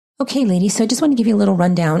Okay, ladies, so I just want to give you a little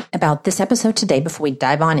rundown about this episode today before we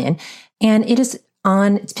dive on in. And it's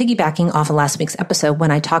piggybacking off of last week's episode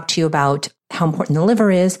when I talked to you about how important the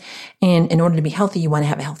liver is. And in order to be healthy, you want to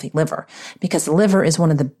have a healthy liver because the liver is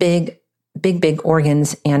one of the big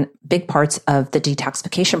organs and big parts of the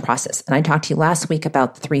detoxification process. And I talked to you last week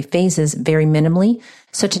about the 3 phases very minimally.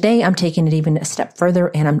 So today I'm taking it even a step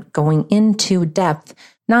further and I'm going into depth,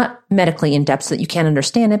 not medically in depth so that you can't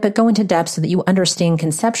understand it, but go into depth so that you understand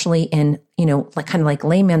conceptually in, like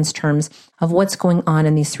layman's terms of what's going on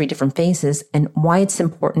in these 3 different phases and why it's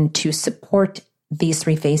important to support these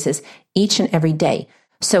 3 phases each and every day.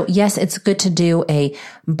 So yes, it's good to do a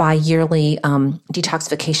bi-yearly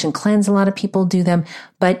detoxification cleanse. A lot of people do them,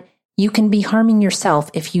 but you can be harming yourself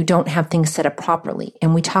if you don't have things set up properly.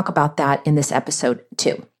 And we talk about that in this episode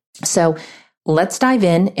too. So let's dive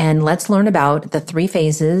in and let's learn about the 3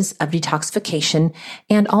 phases of detoxification.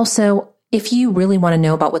 And also, if you really want to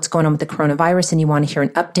know about what's going on with the coronavirus and you want to hear an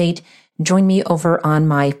update, join me over on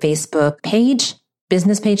my Facebook page,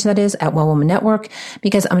 business page that is, at Well Woman Network,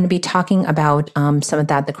 because I'm going to be talking about some of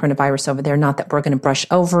that, the coronavirus over there. Not that we're going to brush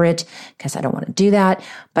over it, because I don't want to do that,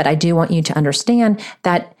 but I do want you to understand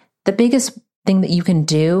that the biggest thing that you can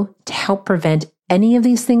do to help prevent any of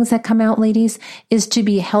these things that come out, ladies, is to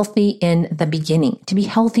be healthy in the beginning, to be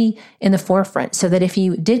healthy in the forefront, so that if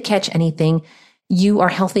you did catch anything, you are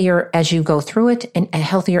healthier as you go through it and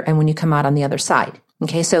healthier and when you come out on the other side.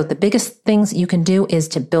 Okay, so the biggest things you can do is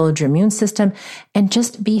to build your immune system and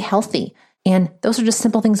just be healthy. And those are just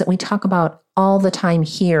simple things that we talk about all the time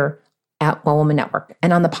here at Well Woman Network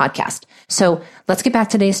and on the podcast. So let's get back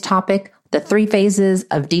to today's topic, the 3 phases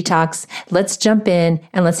of detox. Let's jump in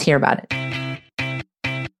and let's hear about it.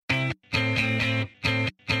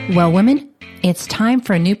 Well, women, it's time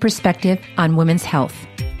for a new perspective on women's health.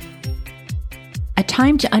 A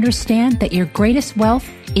time to understand that your greatest wealth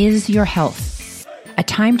is your health. A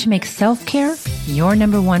time to make self-care your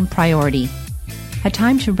number 1 priority. A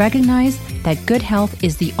time to recognize that good health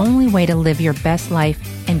is the only way to live your best life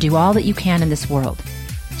and do all that you can in this world.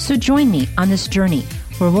 So join me on this journey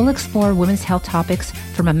where we'll explore women's health topics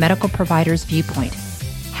from a medical provider's viewpoint,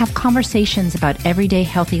 have conversations about everyday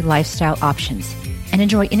healthy lifestyle options, and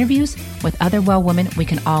enjoy interviews with other well women we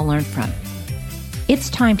can all learn from. It's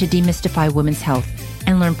time to demystify women's health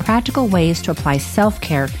and learn practical ways to apply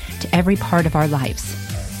self-care to every part of our lives.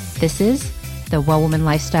 This is the Well Woman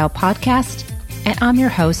Lifestyle Podcast, and I'm your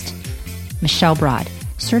host, Michelle Broad,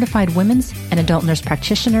 certified women's and adult nurse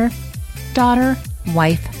practitioner, daughter,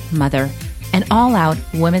 wife, mother, and all-out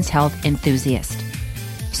women's health enthusiast.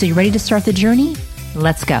 So you ready to start the journey?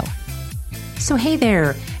 Let's go. So hey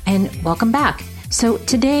there, and welcome back. So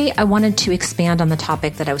today I wanted to expand on the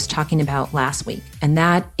topic that I was talking about last week, and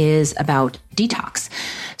that is about detox.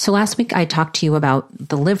 So last week I talked to you about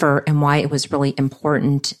the liver and why it was really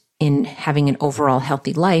important in having an overall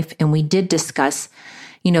healthy life. And we did discuss,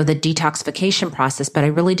 the detoxification process, but I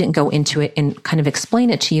really didn't go into it and kind of explain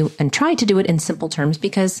it to you and try to do it in simple terms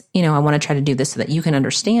because, I want to try to do this so that you can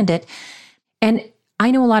understand it. And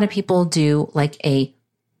I know a lot of people do like a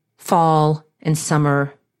fall and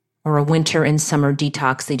summer or a winter and summer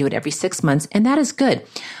detox. They do it every 6 months, and that is good.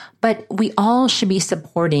 But we all should be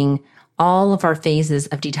supporting all of our phases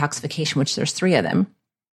of detoxification, which there's 3 of them,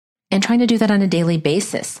 and trying to do that on a daily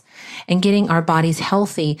basis and getting our bodies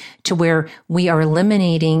healthy to where we are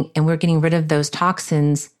eliminating and we're getting rid of those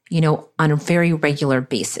toxins, on a very regular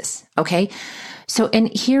basis. Okay. So,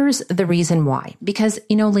 and here's the reason why, because,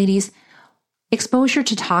 ladies, exposure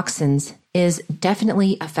to toxins is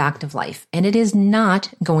definitely a fact of life, and it is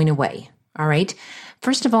not going away. All right.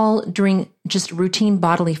 First of all, during just routine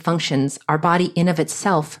bodily functions, our body in of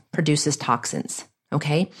itself produces toxins.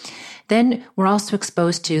 Okay. Then we're also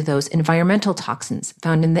exposed to those environmental toxins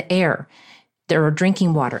found in the air, our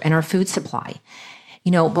drinking water, and our food supply.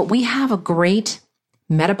 But we have a great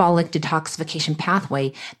metabolic detoxification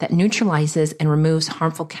pathway that neutralizes and removes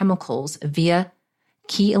harmful chemicals via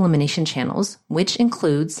key elimination channels, which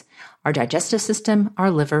includes our digestive system,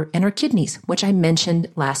 our liver, and our kidneys, which I mentioned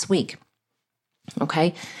last week.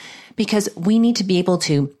 Okay? Because we need to be able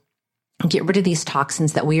to get rid of these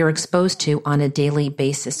toxins that we are exposed to on a daily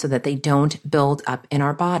basis so that they don't build up in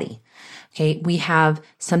our body. Okay, we have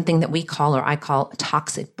something that we call, or I call,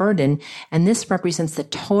 toxic burden, and this represents the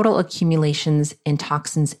total accumulations in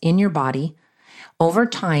toxins in your body. Over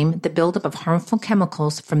time, the buildup of harmful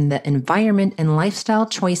chemicals from the environment and lifestyle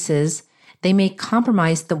choices, they may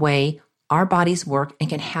compromise the way our bodies work and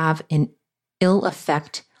can have an ill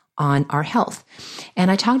effect on our health.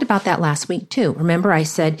 And I talked about that last week too. Remember, I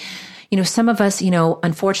said, some of us,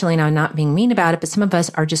 unfortunately, and I'm not being mean about it, but some of us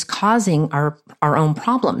are just causing our own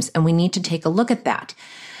problems, and we need to take a look at that.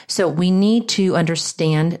 So we need to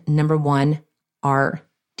understand, number one, our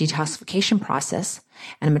detoxification process.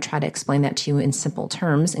 And I'm going to try to explain that to you in simple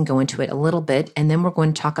terms and go into it a little bit. And then we're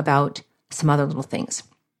going to talk about some other little things.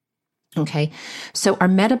 Okay. So our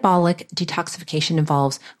metabolic detoxification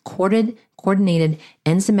involves coordinated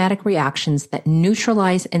enzymatic reactions that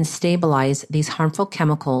neutralize and stabilize these harmful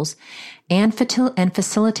chemicals and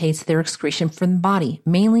facilitates their excretion from the body,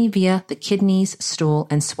 mainly via the kidneys, stool,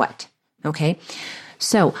 and sweat. Okay.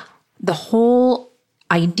 So the whole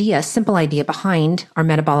simple idea behind our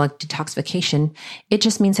metabolic detoxification, it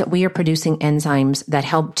just means that we are producing enzymes that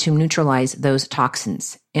help to neutralize those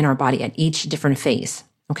toxins in our body at each different phase,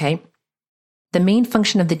 okay? The main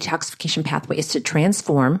function of the detoxification pathway is to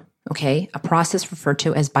transform, a process referred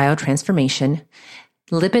to as biotransformation,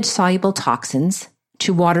 lipid-soluble toxins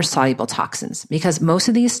to water-soluble toxins, because most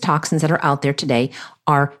of these toxins that are out there today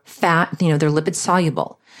are fat, they're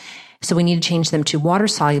lipid-soluble. So we need to change them to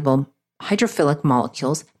water-soluble hydrophilic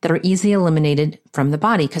molecules that are easily eliminated from the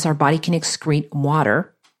body because our body can excrete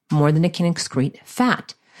water more than it can excrete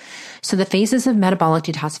fat. So the phases of metabolic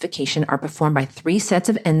detoxification are performed by 3 sets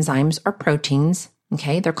of enzymes or proteins.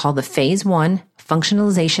 Okay, they're called the phase 1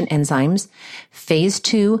 functionalization enzymes, phase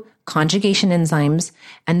 2 conjugation enzymes,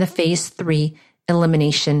 and the phase 3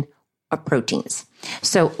 elimination of proteins.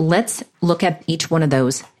 So let's look at each one of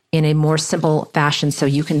those in a more simple fashion so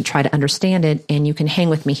you can try to understand it and you can hang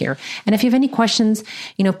with me here. And if you have any questions,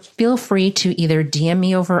 feel free to either DM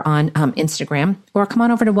me over on Instagram or come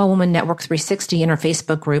on over to Well Woman Network 360 in our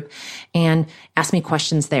Facebook group and ask me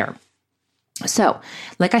questions there. So,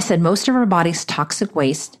 like I said, most of our body's toxic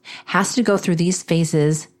waste has to go through these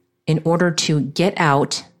phases in order to get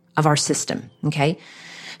out of our system, okay?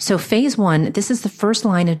 So phase 1, this is the first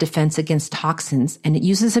line of defense against toxins, and it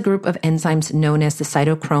uses a group of enzymes known as the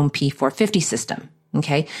cytochrome P450 system.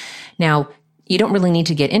 Okay. Now, you don't really need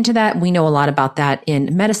to get into that. We know a lot about that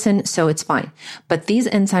in medicine, so it's fine. But these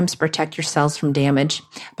enzymes protect your cells from damage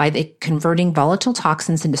by converting volatile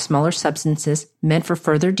toxins into smaller substances meant for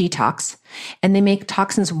further detox, and they make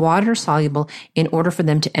toxins water soluble in order for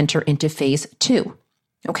them to enter into phase 2.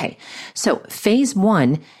 Okay. So phase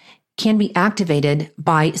 1 can be activated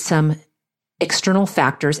by some external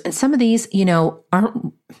factors. And some of these, some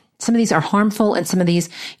of these are harmful and some of these,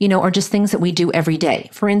 are just things that we do every day.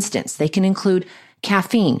 For instance, they can include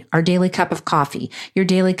caffeine, our daily cup of coffee, your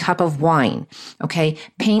daily cup of wine, okay?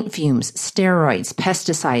 Paint fumes, steroids,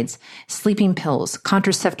 pesticides, sleeping pills,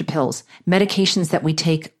 contraceptive pills, medications that we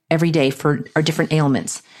take every day for our different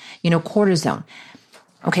ailments, cortisone.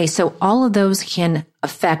 Okay, so all of those can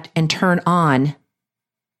affect and turn on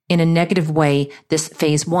in a negative way this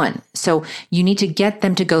phase 1. So you need to get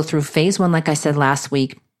them to go through phase 1, like I said last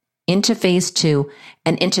week, into phase 2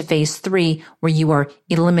 and into phase 3 where you are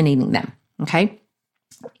eliminating them. Okay.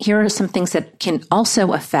 Here are some things that can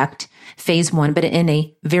also affect phase 1, but in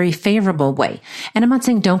a very favorable way. And I'm not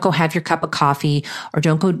saying don't go have your cup of coffee or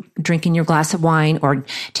don't go drinking your glass of wine or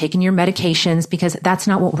taking your medications, because that's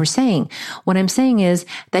not what we're saying. What I'm saying is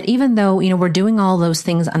that even though, we're doing all those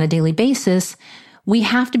things on a daily basis, we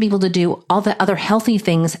have to be able to do all the other healthy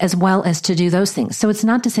things as well as to do those things. So it's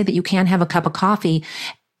not to say that you can't have a cup of coffee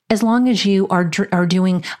as long as you are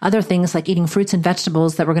doing other things like eating fruits and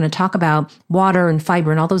vegetables that we're going to talk about, water and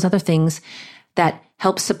fiber and all those other things that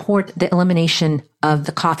help support the elimination of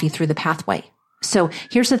the coffee through the pathway. So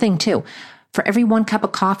here's the thing too. For every 1 cup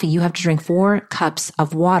of coffee, you have to drink 4 cups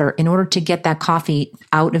of water in order to get that coffee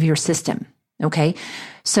out of your system. Okay.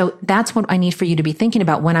 So that's what I need for you to be thinking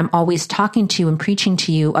about when I'm always talking to you and preaching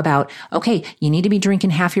to you about, okay, you need to be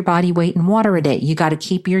drinking half your body weight in water a day. You got to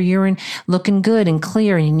keep your urine looking good and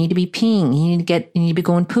clear, and you need to be peeing. You need to be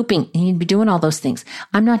going pooping. You need to be doing all those things.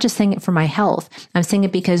 I'm not just saying it for my health. I'm saying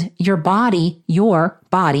it because your body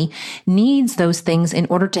needs those things in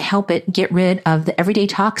order to help it get rid of the everyday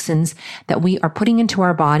toxins that we are putting into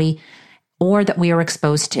our body or that we are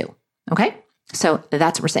exposed to. Okay. So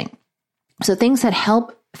that's what we're saying. So things that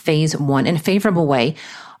help phase 1 in a favorable way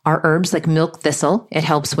are herbs like milk thistle. It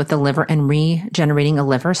helps with the liver and regenerating a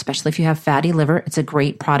liver, especially if you have fatty liver. It's a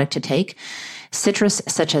great product to take. Citrus,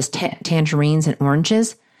 such as tangerines and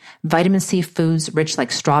oranges. Vitamin C foods rich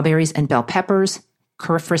like strawberries and bell peppers.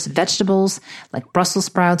 Cruciferous vegetables like Brussels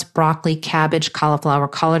sprouts, broccoli, cabbage, cauliflower,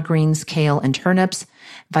 collard greens, kale, and turnips.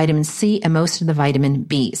 Vitamin C and most of the vitamin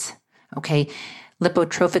Bs. Okay.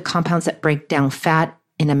 Lipotrophic compounds that break down fat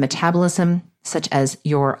in a metabolism, such as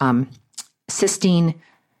your cysteine,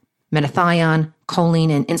 metathione,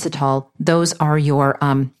 choline, and inositol. Those are your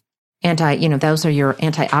those are your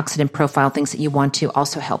antioxidant profile things that you want to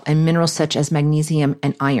also help, and minerals such as magnesium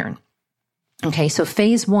and iron. Okay, so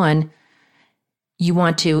phase one,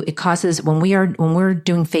 it causes when we're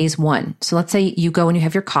doing phase one. So let's say you go and you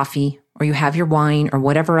have your coffee or you have your wine or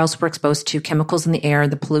whatever else we're exposed to, chemicals in the air,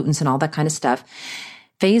 the pollutants and all that kind of stuff.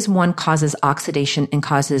 Phase one causes oxidation and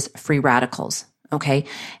causes free radicals. Okay.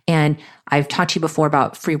 And I've talked to you before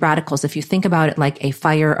about free radicals. If you think about it like a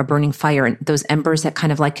burning fire, and those embers that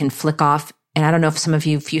kind of like can flick off. And I don't know if some of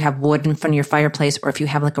you, if you have wood in front of your fireplace or if you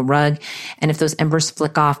have like a rug, and if those embers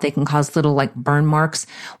flick off, they can cause little like burn marks.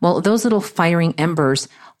 Well, those little firing embers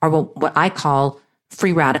are what I call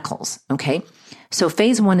free radicals. Okay. So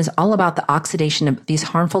phase one is all about the oxidation of these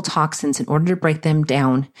harmful toxins in order to break them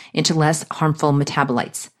down into less harmful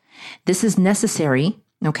metabolites. This is necessary.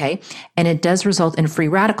 Okay. And it does result in free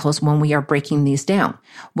radicals when we are breaking these down,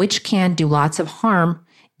 which can do lots of harm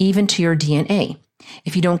even to your DNA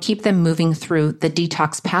if you don't keep them moving through the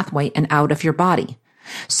detox pathway and out of your body.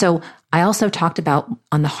 So I also talked about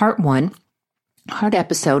on the heart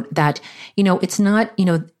episode that, it's not,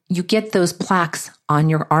 you get those plaques on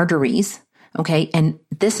your arteries. Okay. And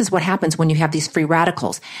this is what happens when you have these free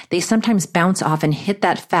radicals. They sometimes bounce off and hit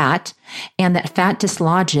that fat, and that fat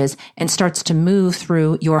dislodges and starts to move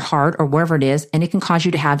through your heart or wherever it is. And it can cause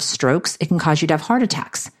you to have strokes. It can cause you to have heart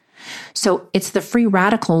attacks. So it's the free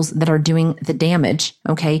radicals that are doing the damage.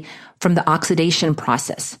 Okay. From the oxidation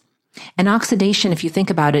process. And oxidation, if you think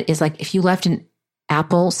about it, is like if you left an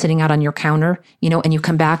apple sitting out on your counter, and you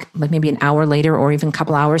come back like maybe an hour later or even a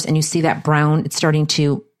couple hours and you see that brown, it's starting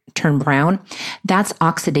to turn brown. That's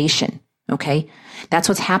oxidation. Okay. That's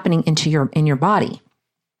what's happening in your body.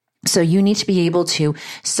 So you need to be able to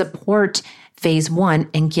support phase one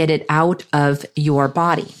and get it out of your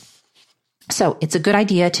body. So it's a good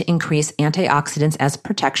idea to increase antioxidants as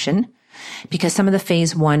protection, because some of the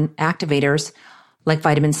phase one activators like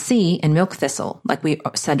vitamin C and milk thistle, like we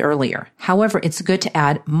said earlier. However, it's good to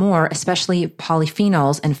add more, especially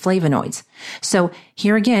polyphenols and flavonoids. So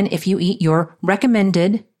here again, if you eat your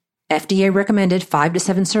FDA recommended 5 to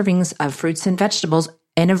 7 servings of fruits and vegetables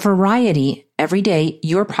and a variety every day,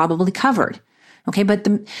 you're probably covered. Okay. But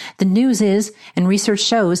the news is, and research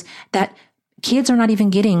shows that kids are not even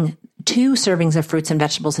getting 2 servings of fruits and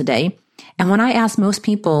vegetables a day. And when I ask most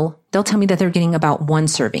people, they'll tell me that they're getting about 1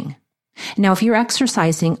 serving. Now, if you're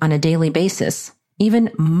exercising on a daily basis,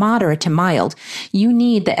 even moderate to mild,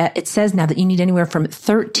 it says now that you need anywhere from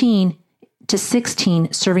 13 to 16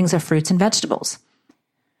 servings of fruits and vegetables.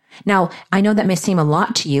 Now, I know that may seem a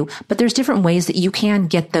lot to you, but there's different ways that you can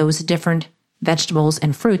get those different vegetables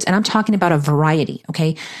and fruits. And I'm talking about a variety.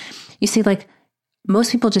 Okay. You see, like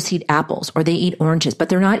most people just eat apples or they eat oranges, but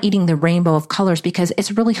they're not eating the rainbow of colors because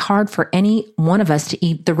it's really hard for any one of us to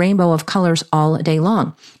eat the rainbow of colors all day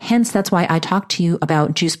long. Hence, that's why I talk to you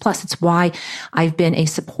about Juice Plus. It's why I've been a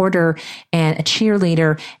supporter and a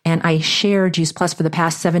cheerleader, and I share Juice Plus for the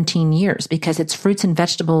past 17 years because it's fruits and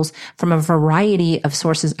vegetables from a variety of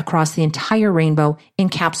sources across the entire rainbow in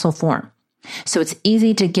capsule form. So it's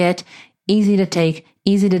easy to get, easy to take,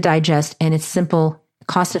 easy to digest, and it's simple,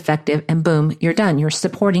 cost effective, and boom, you're done. You're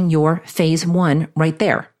supporting your phase one right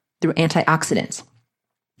there through antioxidants.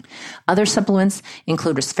 Other supplements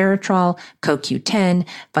include resveratrol, CoQ10,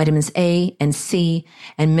 vitamins A and C,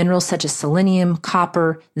 and minerals such as selenium,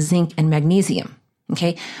 copper, zinc, and magnesium.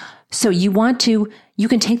 Okay. So you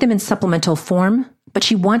can take them in supplemental form, but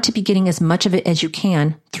you want to be getting as much of it as you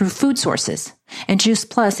can through food sources. And Juice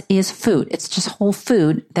Plus is food. It's just whole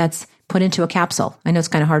food that's put into a capsule. I know it's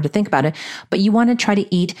kind of hard to think about it, but you want to try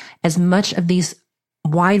to eat as much of these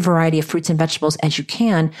wide variety of fruits and vegetables as you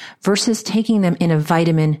can versus taking them in a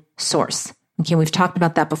vitamin source. Okay, we've talked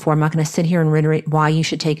about that before. I'm not going to sit here and reiterate why you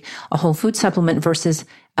should take a whole food supplement versus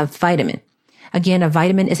a vitamin. Again, a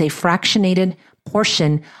vitamin is a fractionated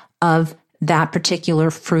portion of that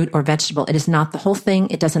particular fruit or vegetable. It is not the whole thing.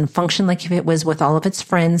 It doesn't function like if it was with all of its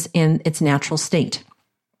friends in its natural state.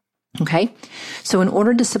 Okay. So in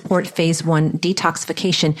order to support phase one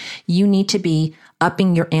detoxification, you need to be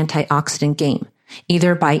upping your antioxidant game,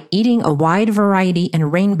 either by eating a wide variety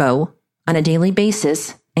and rainbow on a daily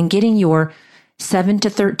basis and getting your 7 to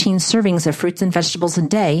 13 servings of fruits and vegetables a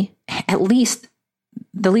day. At least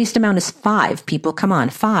the least amount is 5, people. Come on,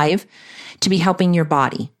 5 to be helping your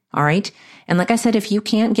body. All right. And like I said, if you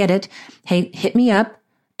can't get it, hey, hit me up.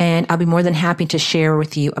 And I'll be more than happy to share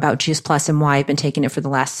with you about Juice Plus and why I've been taking it for the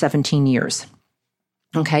last 17 years.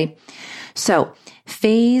 Okay. So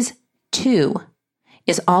phase 2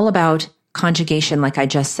 is all about conjugation, like I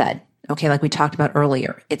just said. Okay. Like we talked about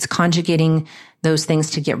earlier, it's conjugating those things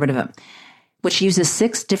to get rid of them, which uses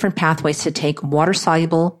 6 different pathways to take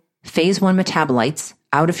water-soluble phase 1 metabolites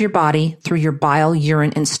out of your body through your bile,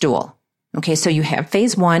 urine, and stool. Okay, so you have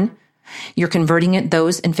phase 1. You're converting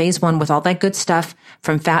those in phase 1 with all that good stuff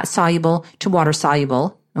from fat soluble to water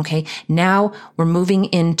soluble. Okay, now we're moving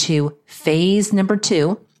into phase number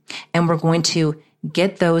 2, and we're going to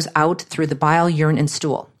get those out through the bile, urine, and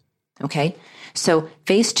stool. Okay, so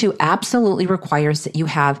phase 2 absolutely requires that you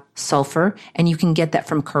have sulfur, and you can get that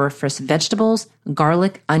from cruciferous vegetables,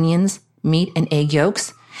 garlic, onions, meat, and egg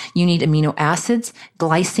yolks. You need amino acids,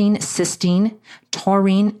 glycine, cysteine,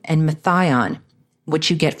 taurine, and methionine, which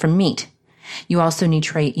you get from meat. You also need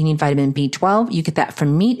you need vitamin B12. You get that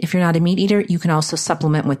from meat. If you're not a meat eater, you can also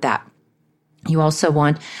supplement with that. You also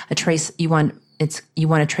want a trace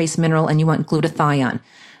mineral, and you want glutathione.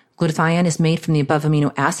 Glutathione is made from the above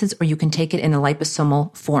amino acids, or you can take it in a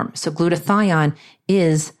liposomal form. So glutathione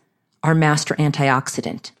is our master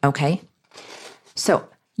antioxidant. Okay. So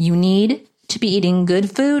you need to be eating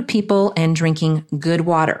good food, people, and drinking good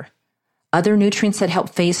water. Other nutrients that help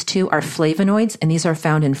phase 2 are flavonoids, and these are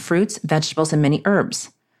found in fruits, vegetables, and many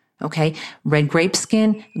herbs. Okay, red grape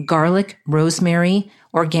skin, garlic, rosemary,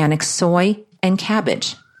 organic soy, and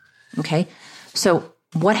cabbage. Okay, so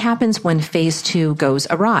what happens when phase 2 goes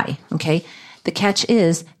awry? Okay, the catch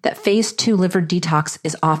is that phase 2 liver detox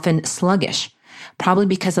is often sluggish, probably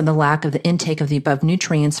because of the lack of the intake of the above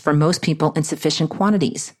nutrients for most people in sufficient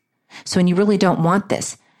quantities. So, and you really don't want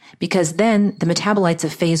this, because then the metabolites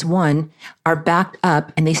of phase 1 are backed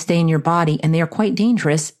up and they stay in your body, and they are quite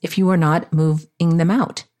dangerous if you are not moving them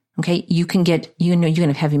out. Okay. You can get, you can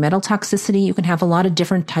have heavy metal toxicity. You can have a lot of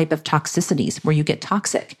different type of toxicities where you get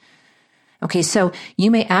toxic. Okay. So you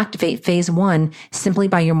may activate phase 1 simply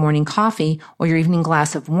by your morning coffee or your evening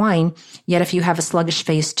glass of wine. Yet if you have a sluggish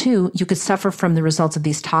phase 2, you could suffer from the results of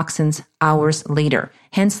these toxins hours later.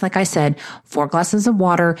 Hence, like I said, 4 glasses of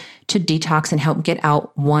water to detox and help get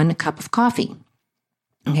out 1 cup of coffee.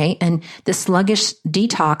 Okay. And the sluggish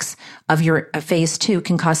detox of your phase 2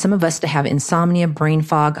 can cause some of us to have insomnia, brain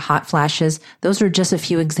fog, hot flashes. Those are just a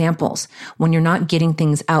few examples when you're not getting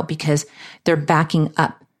things out because they're backing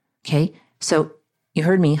up. Okay. So you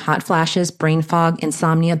heard me, hot flashes, brain fog,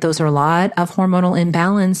 insomnia. Those are a lot of hormonal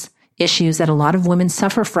imbalance issues that a lot of women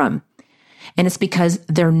suffer from. And it's because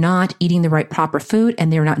they're not eating the right proper food,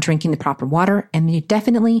 and they're not drinking the proper water, and they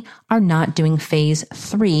definitely are not doing phase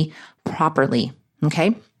 3 properly.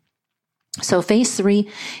 Okay. So phase 3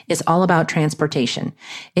 is all about transportation.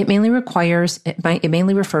 It mainly refers, to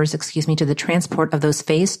the transport of those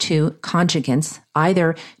phase 2 conjugates,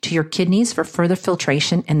 either to your kidneys for further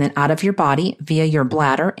filtration and then out of your body via your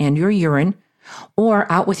bladder and your urine, or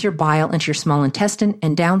out with your bile into your small intestine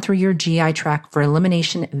and down through your GI tract for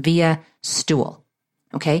elimination via stool.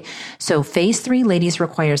 Okay. So phase 3, ladies,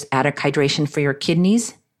 requires adequate hydration for your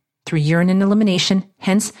kidneys through urine and elimination,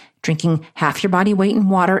 hence drinking half your body weight in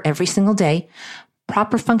water every single day,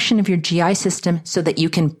 proper function of your GI system so that you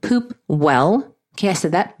can poop well. Okay, I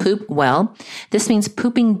said that, poop well. This means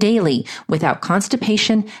pooping daily without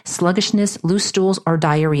constipation, sluggishness, loose stools, or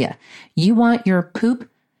diarrhea. You want your poop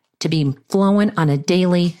to be flowing on a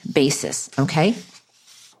daily basis, okay?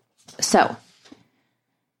 So,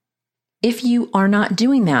 if you are not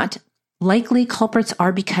doing that, likely culprits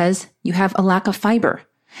are because you have a lack of fiber.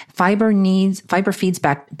 Fiber feeds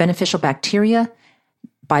beneficial bacteria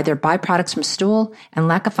by their byproducts from stool, and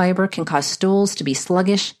lack of fiber can cause stools to be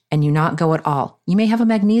sluggish and you not go at all. You may have a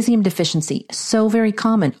magnesium deficiency, so very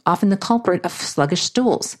common, often the culprit of sluggish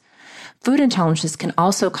stools. Food intolerances can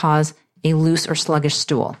also cause a loose or sluggish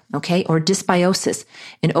stool, okay? Or dysbiosis,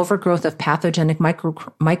 an overgrowth of pathogenic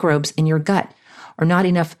microbes in your gut, or not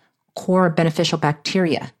enough core beneficial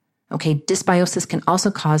bacteria. Okay, dysbiosis can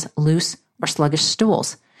also cause loose or sluggish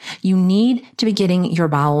stools. You need to be getting your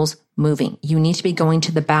bowels moving. You need to be going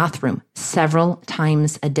to the bathroom several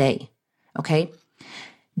times a day. Okay?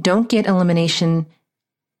 Don't get elimination.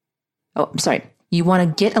 You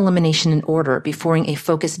want to get elimination in order before a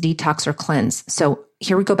focused detox or cleanse. So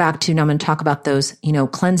here we go back to, now I'm going to talk about those,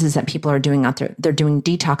 cleanses that people are doing out there. They're doing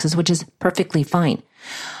detoxes, which is perfectly fine.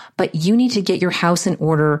 But you need to get your house in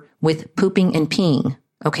order with pooping and peeing.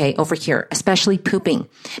 Okay, over here, especially pooping,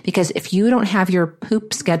 because if you don't have your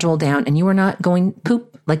poop schedule down and you are not going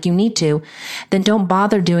poop like you need to, then don't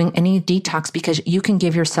bother doing any detox, because you can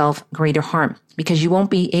give yourself greater harm, because you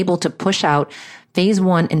won't be able to push out phase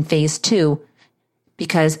 1 and phase 2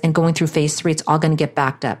 and going through phase 3, it's all going to get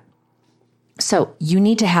backed up. So you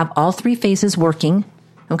need to have all 3 phases working.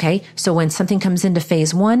 Okay, so when something comes into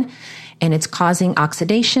phase 1 and it's causing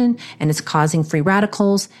oxidation and it's causing free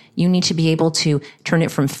radicals, you need to be able to turn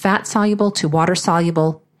it from fat soluble to water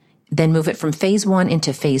soluble, then move it from phase 1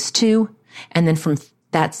 into phase 2, and then from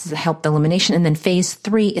That's help the elimination. And then phase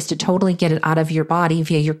 3 is to totally get it out of your body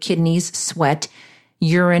via your kidneys, sweat,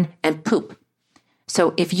 urine, and poop.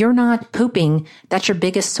 So if you're not pooping, that's your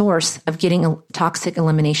biggest source of getting a toxic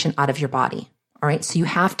elimination out of your body. All right. So you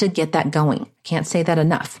have to get that going. Can't say that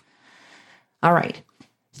enough. All right.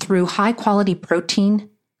 Through high quality protein,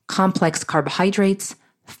 complex carbohydrates,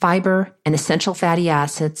 fiber, and essential fatty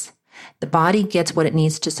acids, the body gets what it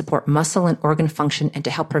needs to support muscle and organ function and to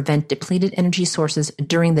help prevent depleted energy sources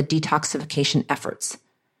during the detoxification efforts.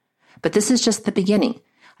 But this is just the beginning.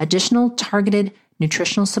 Additional targeted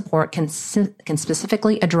nutritional support can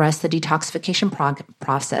specifically address the detoxification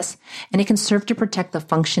process, and it can serve to protect the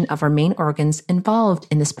function of our main organs involved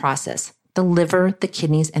in this process, the liver, the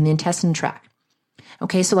kidneys, and the intestinal tract.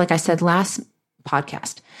 Okay, so like I said last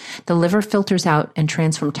podcast, the liver filters out and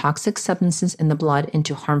transforms toxic substances in the blood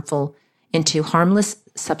into harmless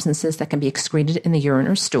substances that can be excreted in the urine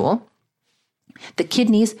or stool. The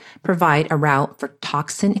kidneys provide a route for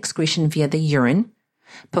toxin excretion via the urine,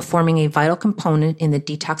 performing a vital component in the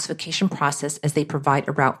detoxification process as they provide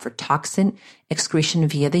a route for toxin excretion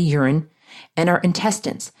via the urine. And our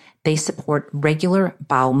intestines, they support regular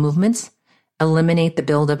bowel movements, eliminate the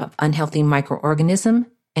buildup of unhealthy microorganisms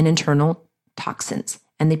and internal toxins,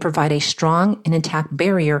 and they provide a strong and intact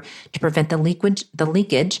barrier to prevent the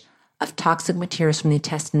leakage of toxic materials from the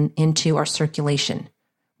intestine into our circulation,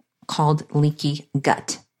 called leaky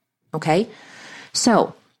gut. Okay?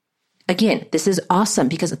 So, again, this is awesome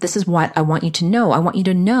because this is what I want you to know. I want you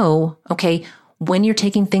to know, okay, when you're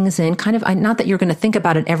taking things in, kind of, not that you're going to think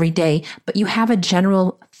about it every day, but you have a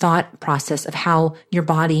general thought process of how your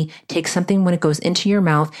body takes something when it goes into your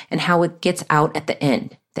mouth and how it gets out at the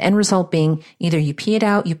end. The end result being either you pee it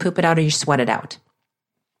out, you poop it out, or you sweat it out.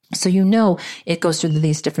 So you know it goes through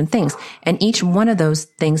these different things. And each one of those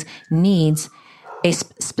things needs a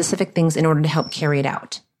specific things in order to help carry it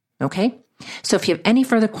out. Okay? So if you have any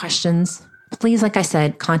further questions, please, like I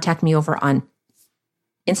said, contact me over on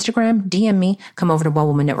Instagram, DM me, come over to Well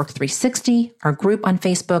Woman Network 360, our group on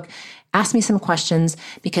Facebook, ask me some questions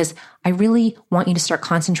because I really want you to start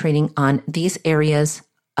concentrating on these areas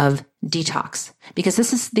of detox because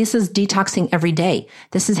this is detoxing every day.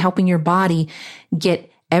 This is helping your body get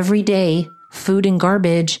everyday food and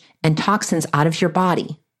garbage and toxins out of your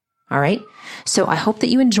body. All right. So I hope that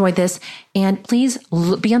you enjoyed this and please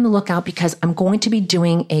be on the lookout because I'm going to be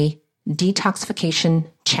doing a detoxification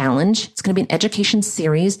challenge. It's going to be an education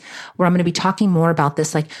series where I'm going to be talking more about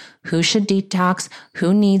this, like who should detox,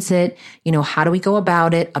 who needs it, how do we go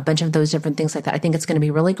about it, a bunch of those different things like that. I think it's going to be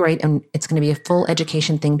really great and it's going to be a full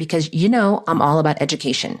education thing because I'm all about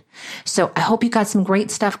education. So I hope you got some great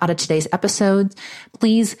stuff out of today's episode.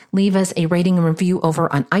 Please leave us a rating and review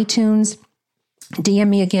over on iTunes. DM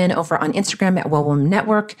me again over on Instagram at Well Woman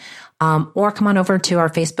Network, or come on over to our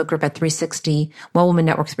Facebook group at 360, Well Woman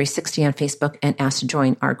Network 360 on Facebook and ask to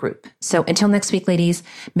join our group. So until next week, ladies,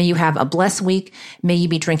 may you have a blessed week. May you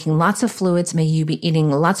be drinking lots of fluids. May you be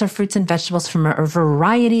eating lots of fruits and vegetables from a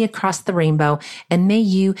variety across the rainbow. And may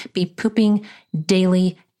you be pooping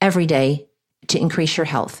daily, every day to increase your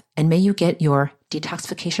health. And may you get your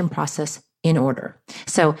detoxification process in order.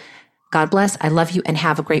 So God bless. I love you and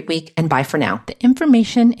have a great week and bye for now. The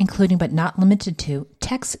information, including but not limited to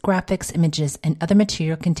text, graphics, images, and other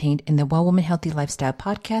material contained in the Well Woman Healthy Lifestyle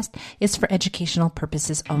podcast is for educational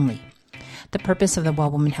purposes only. The purpose of the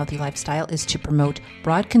Well Woman Healthy Lifestyle is to promote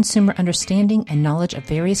broad consumer understanding and knowledge of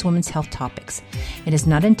various women's health topics. It is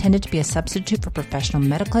not intended to be a substitute for professional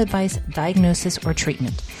medical advice, diagnosis, or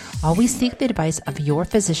treatment. Always seek the advice of your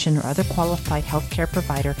physician or other qualified healthcare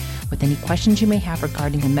provider with any questions you may have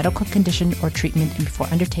regarding a medical condition or treatment and before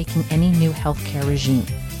undertaking any new healthcare regime.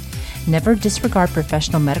 Never disregard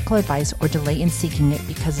professional medical advice or delay in seeking it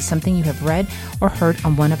because of something you have read or heard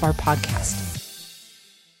on one of our podcasts.